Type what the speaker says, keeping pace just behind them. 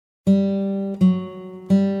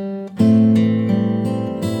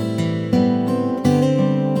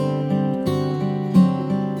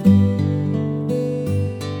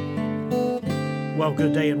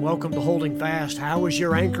good day and welcome to Holding Fast. How is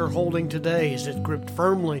your anchor holding today? Is it gripped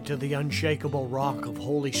firmly to the unshakable rock of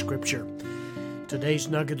Holy Scripture? Today's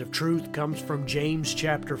nugget of truth comes from James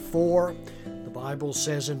chapter 4. The Bible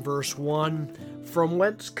says in verse 1, "From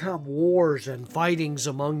whence come wars and fightings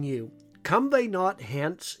among you? Come they not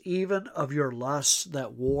hence even of your lusts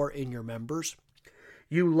that war in your members?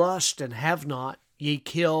 You lust and have not, ye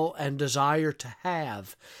kill and desire to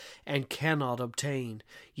have, and cannot obtain.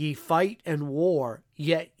 Ye fight and war,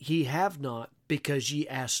 yet ye have not, because ye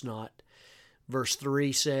ask not." Verse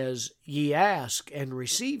 3 says, "Ye ask and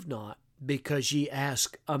receive not, because ye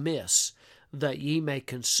ask amiss, that ye may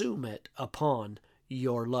consume it upon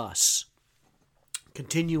your lusts."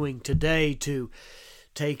 Continuing today to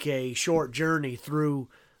take a short journey through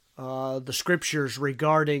the Scriptures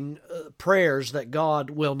regarding prayers that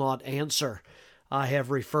God will not answer. I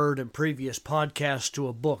have referred in previous podcasts to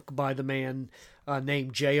a book by the man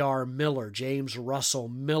named J.R. Miller, James Russell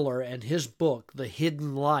Miller, and his book, The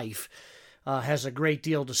Hidden Life, has a great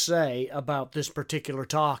deal to say about this particular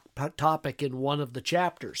topic in one of the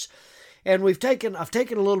chapters. And I've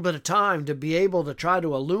taken a little bit of time to be able to try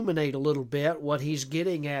to illuminate a little bit what he's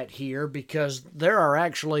getting at here, because there are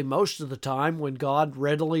actually most of the time when God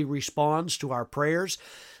readily responds to our prayers,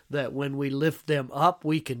 that when we lift them up,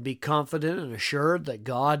 we can be confident and assured that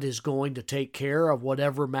God is going to take care of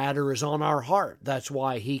whatever matter is on our heart. That's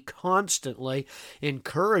why He constantly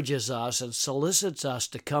encourages us and solicits us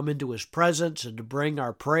to come into His presence and to bring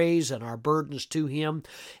our praise and our burdens to Him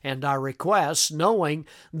and our requests, knowing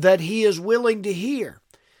that He is willing to hear.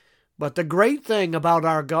 But the great thing about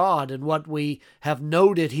our God, and what we have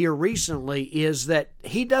noted here recently, is that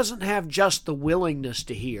He doesn't have just the willingness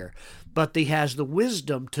to hear, but He has the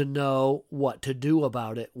wisdom to know what to do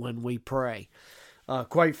about it when we pray.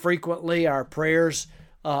 Quite frequently, our prayers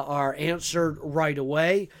are answered right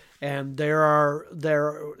away, and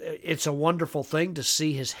it's a wonderful thing to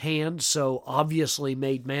see His hand so obviously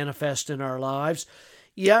made manifest in our lives.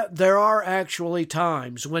 Yet there are actually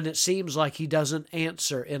times when it seems like He doesn't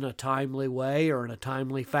answer in a timely way or in a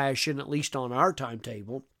timely fashion, at least on our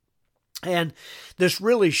timetable. And this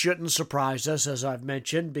really shouldn't surprise us, as I've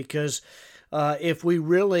mentioned, because if we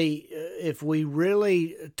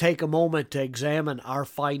really take a moment to examine our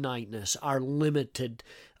finiteness, our limited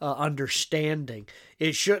understanding,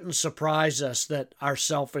 it shouldn't surprise us that our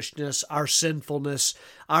selfishness, our sinfulness,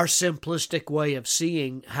 our simplistic way of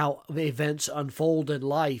seeing how events unfold in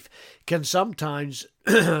life can sometimes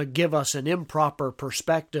give us an improper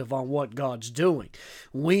perspective on what God's doing.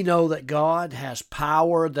 We know that God has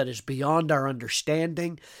power that is beyond our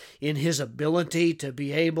understanding in His ability to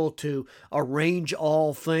be able to arrange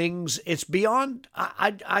all things. It's beyond,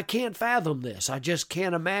 I can't fathom this. I just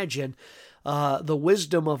can't imagine the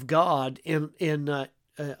wisdom of God in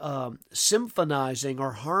symphonizing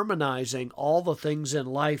or harmonizing all the things in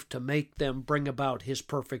life to make them bring about His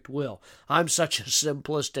perfect will. I'm such a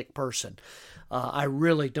simplistic person. I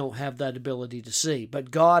really don't have that ability to see. But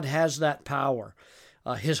God has that power.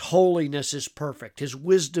 His holiness is perfect. His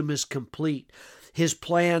wisdom is complete. His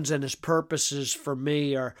plans and His purposes for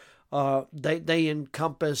me are they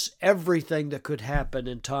encompass everything that could happen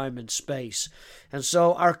in time and space. And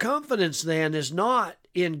so our confidence then is not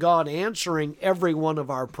in God answering every one of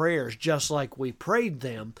our prayers just like we prayed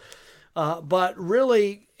them, but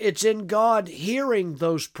really it's in God hearing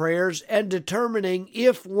those prayers and determining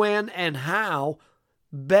if, when, and how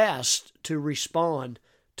best to respond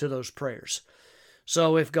to those prayers.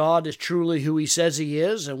 So if God is truly who He says He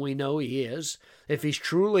is, and we know He is, if He's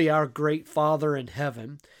truly our great Father in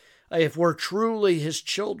heaven, if we're truly His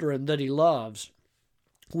children that He loves,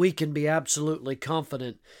 we can be absolutely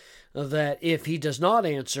confident that if He does not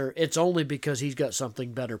answer, it's only because He's got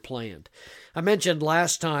something better planned. I mentioned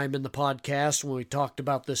last time in the podcast when we talked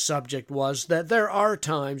about this subject was that there are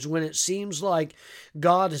times when it seems like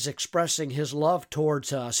God is expressing His love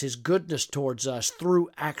towards us, His goodness towards us through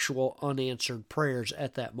actual unanswered prayers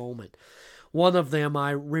at that moment. One of them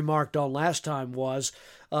I remarked on last time was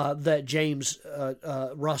that James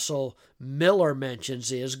Russell Miller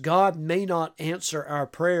mentions is God may not answer our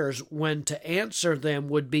prayers when to answer them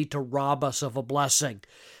would be to rob us of a blessing.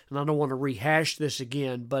 And I don't want to rehash this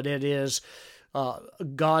again, but it is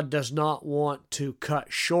God does not want to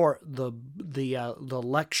cut short the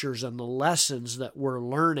lectures and the lessons that we're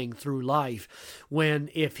learning through life, when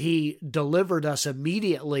if He delivered us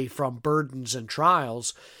immediately from burdens and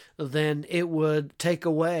trials, then it would take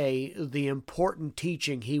away the important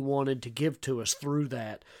teaching He wanted to give to us through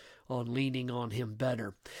that, on leaning on Him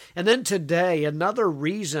better. And then today, another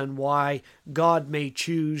reason why God may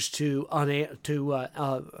choose to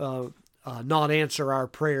not answer our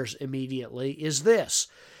prayers immediately is this: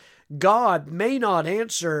 God may not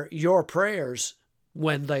answer your prayers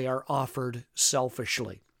when they are offered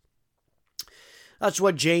selfishly. That's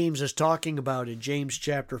what James is talking about in James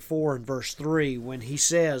chapter 4 and verse 3 when he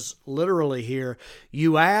says, literally here,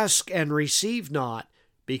 "You ask and receive not,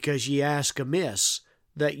 because ye ask amiss,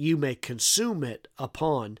 that you may consume it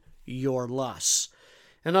upon your lusts."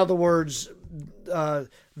 In other words,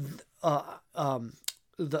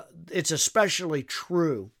 it's especially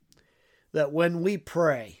true that when we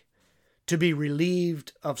pray to be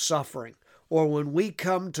relieved of suffering, or when we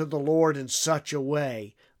come to the Lord in such a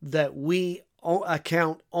way that we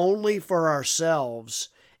account only for ourselves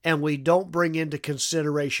and we don't bring into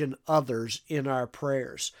consideration others in our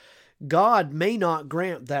prayers, God may not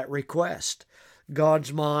grant that request.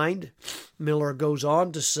 God's mind, Miller goes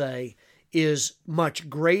on to say, is much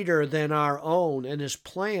greater than our own, and His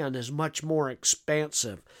plan is much more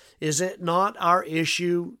expansive. Is it not our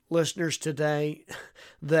issue, listeners, today,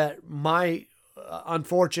 that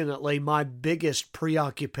unfortunately, my biggest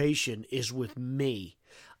preoccupation is with me?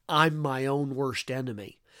 I'm my own worst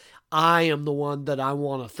enemy. I am the one that I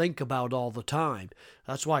want to think about all the time.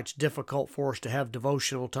 That's why it's difficult for us to have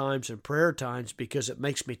devotional times and prayer times, because it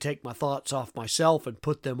makes me take my thoughts off myself and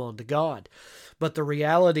put them onto God. But the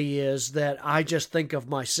reality is that I just think of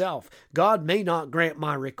myself. God may not grant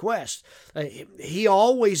my request. He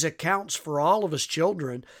always accounts for all of His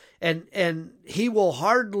children, and He will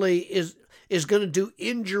hardly is going to do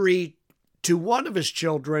injury to one of His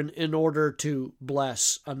children in order to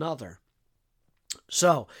bless another.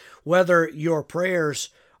 So, whether your prayers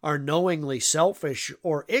are knowingly selfish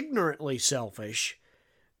or ignorantly selfish,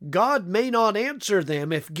 God may not answer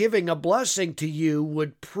them if giving a blessing to you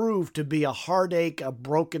would prove to be a heartache, a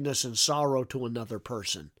brokenness, and sorrow to another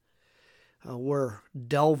person. We're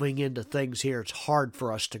delving into things here it's hard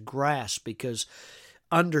for us to grasp, because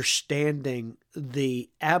understanding the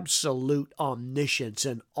absolute omniscience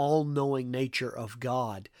and all-knowing nature of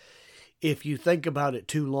God, if you think about it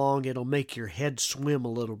too long, it'll make your head swim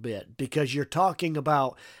a little bit, because you're talking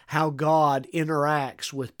about how God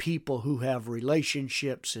interacts with people who have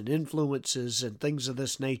relationships and influences and things of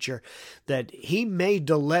this nature, that He may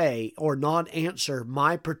delay or not answer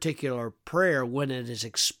my particular prayer when it is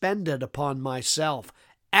expended upon myself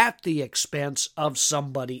at the expense of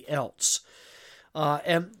somebody else.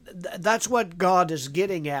 And that's what God is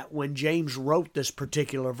getting at when James wrote this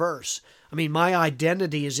particular verse. I mean, my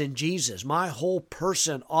identity is in Jesus. My whole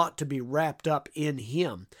person ought to be wrapped up in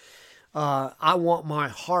Him. I want my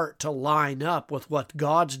heart to line up with what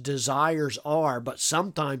God's desires are, but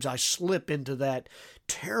sometimes I slip into that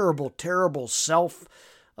terrible, terrible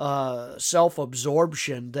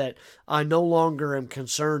self-absorption that I no longer am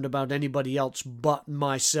concerned about anybody else but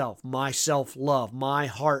myself, my self-love, my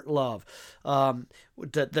heart love,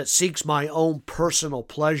 that seeks my own personal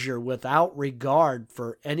pleasure without regard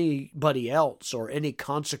for anybody else or any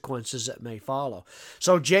consequences that may follow.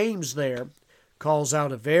 So James there calls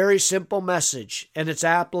out a very simple message, and it's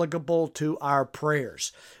applicable to our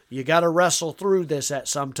prayers. You got to wrestle through this at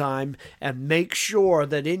some time and make sure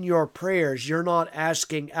that in your prayers you're not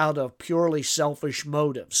asking out of purely selfish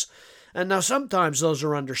motives. And now sometimes those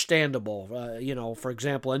are understandable. For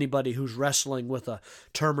example, anybody who's wrestling with a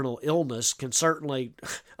terminal illness can certainly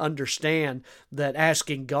understand that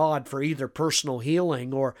asking God for either personal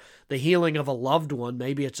healing or the healing of a loved one,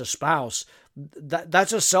 maybe it's a spouse,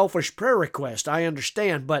 that's a selfish prayer request. I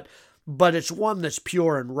understand, but it's one that's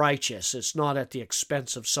pure and righteous. It's not at the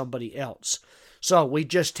expense of somebody else. So we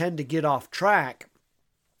just tend to get off track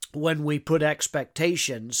when we put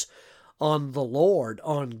expectations on the Lord,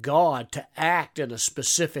 on God, to act in a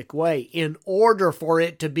specific way in order for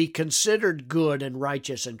it to be considered good and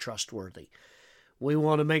righteous and trustworthy. We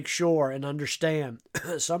want to make sure and understand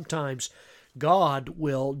sometimes God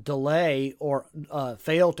will delay or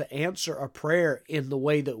fail to answer a prayer in the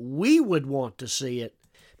way that we would want to see it,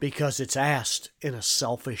 because it's asked in a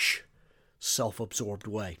selfish, self-absorbed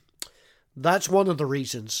way. That's one of the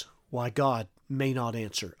reasons why God may not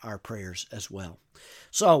answer our prayers as well.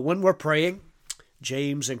 So when we're praying,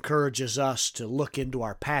 James encourages us to look into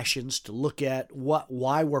our passions, to look at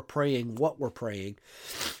why we're praying, what we're praying,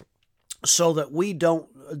 so that we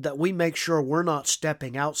make sure we're not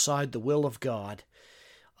stepping outside the will of God,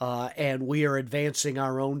 and we are advancing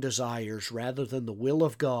our own desires rather than the will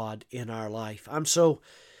of God in our life. I'm so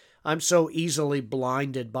easily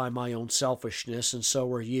blinded by my own selfishness, and so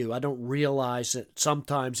are you. I don't realize that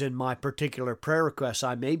sometimes in my particular prayer requests,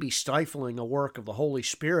 I may be stifling a work of the Holy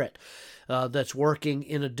Spirit that's working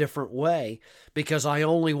in a different way, because I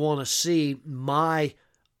only want to see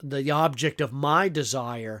the object of my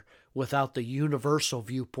desire without the universal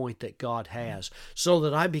viewpoint that God has, so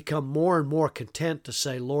that I become more and more content to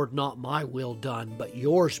say, Lord, not my will done, but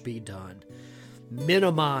yours be done.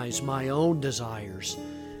 Minimize my own desires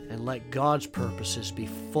and let God's purposes be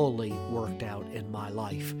fully worked out in my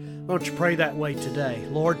life. Won't you pray that way today?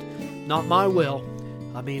 Lord, not my will.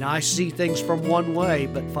 I see things from one way,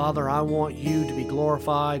 but Father, I want you to be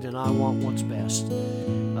glorified, and I want what's best.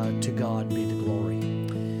 To God be the glory.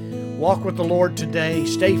 Walk with the Lord today.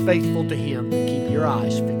 Stay faithful to Him. Keep your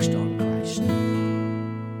eyes fixed on Christ.